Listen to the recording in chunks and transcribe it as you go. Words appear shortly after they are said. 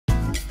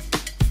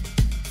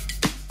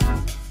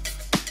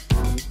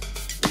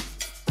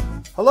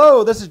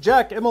Hello, this is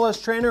Jack,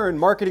 MLS trainer and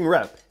marketing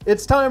rep.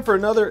 It's time for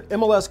another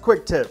MLS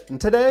quick tip. And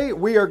today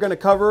we are going to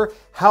cover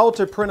how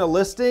to print a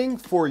listing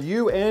for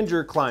you and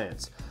your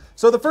clients.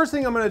 So the first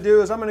thing I'm going to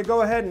do is I'm going to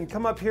go ahead and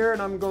come up here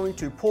and I'm going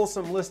to pull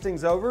some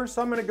listings over.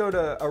 So I'm going to go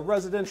to a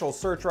residential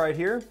search right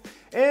here.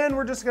 And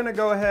we're just going to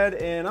go ahead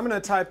and I'm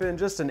going to type in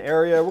just an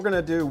area. We're going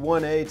to do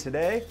 1A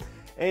today.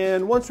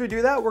 And once we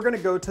do that, we're going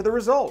to go to the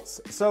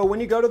results. So when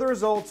you go to the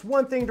results,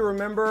 one thing to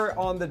remember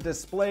on the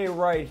display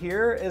right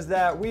here is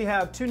that we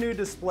have two new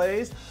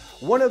displays.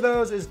 One of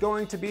those is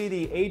going to be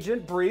the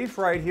agent brief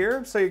right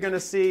here. So you're going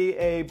to see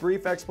a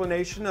brief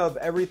explanation of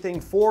everything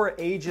for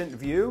agent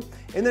view.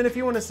 And then if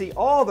you want to see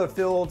all the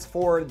fields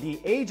for the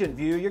agent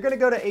view, you're going to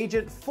go to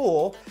agent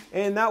full,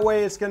 and that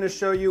way it's going to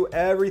show you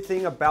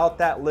everything about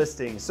that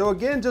listing. So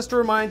again, just to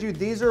remind you,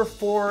 these are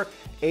for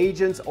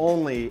agents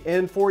only.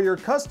 And for your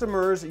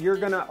customers, you're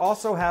going to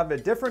also have a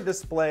different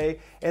display,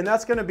 and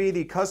that's going to be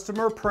the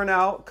customer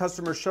printout,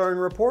 customer showing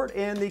report,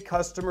 and the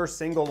customer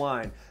single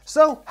line.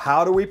 So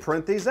how do we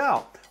print these out?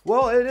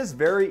 Well, it is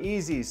very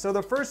easy. So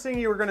the first thing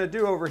you're going to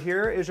do over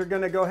here is you're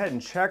going to go ahead and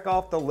check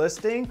off the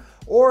listing,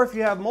 or if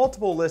you have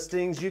multiple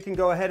listings, you can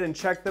go ahead and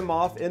check them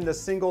off in the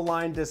single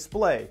line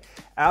display.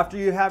 After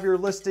you have your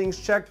listings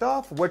checked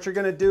off, what you're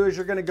going to do is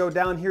you're going to go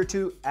down here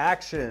to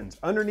actions.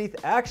 Underneath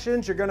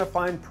actions, you're going to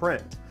find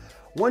print.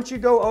 Once you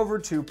go over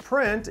to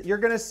print, you're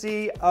going to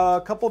see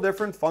a couple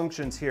different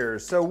functions here.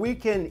 So we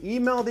can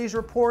email these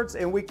reports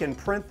and we can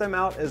print them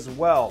out as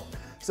well.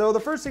 So the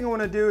first thing I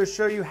want to do is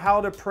show you how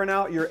to print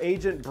out your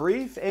agent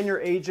brief and your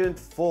agent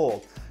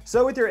full.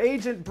 So with your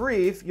agent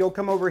brief, you'll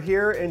come over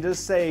here and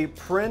just say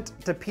print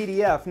to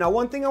PDF. Now,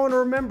 one thing I want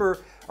to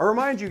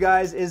remind you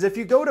guys is if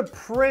you go to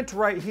print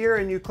right here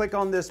and you click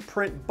on this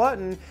print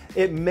button,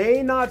 it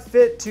may not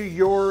fit to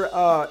your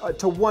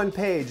to one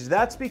page.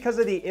 That's because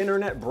of the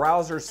internet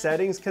browser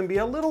settings can be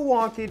a little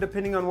wonky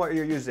depending on what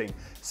you're using.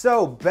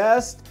 So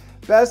best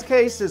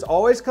case is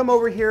always come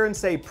over here and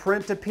say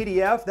print to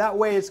PDF. That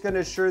way it's going to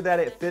ensure that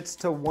it fits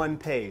to one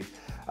page.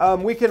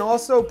 We can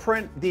also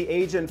print the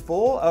agent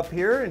full up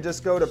here and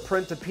just go to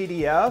print to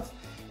PDF.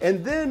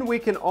 And then we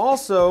can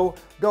also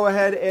go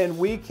ahead and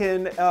we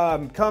can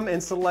come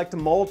and select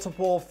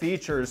multiple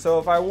features. So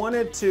if I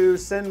wanted to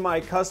send my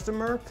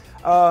customer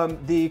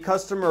the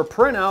customer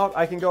printout,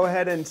 I can go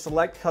ahead and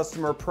select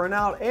customer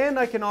printout, and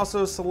I can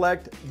also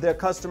select the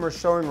customer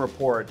showing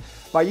report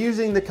by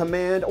using the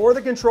command or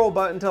the control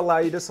button to allow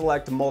you to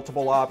select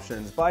multiple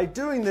options. By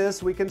doing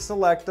this, we can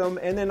select them,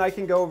 and then I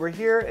can go over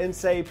here and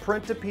say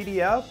print to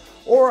PDF,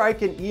 or I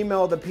can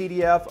email the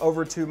PDF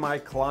over to my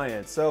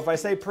client. So if I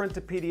say print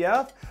to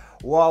PDF,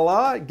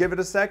 voila, give it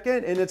a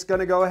second, and it's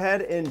going to go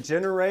ahead and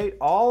generate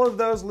all of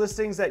those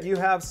listings that you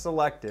have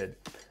selected.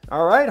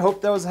 All right,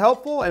 hope that was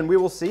helpful, and we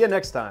will see you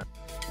next time.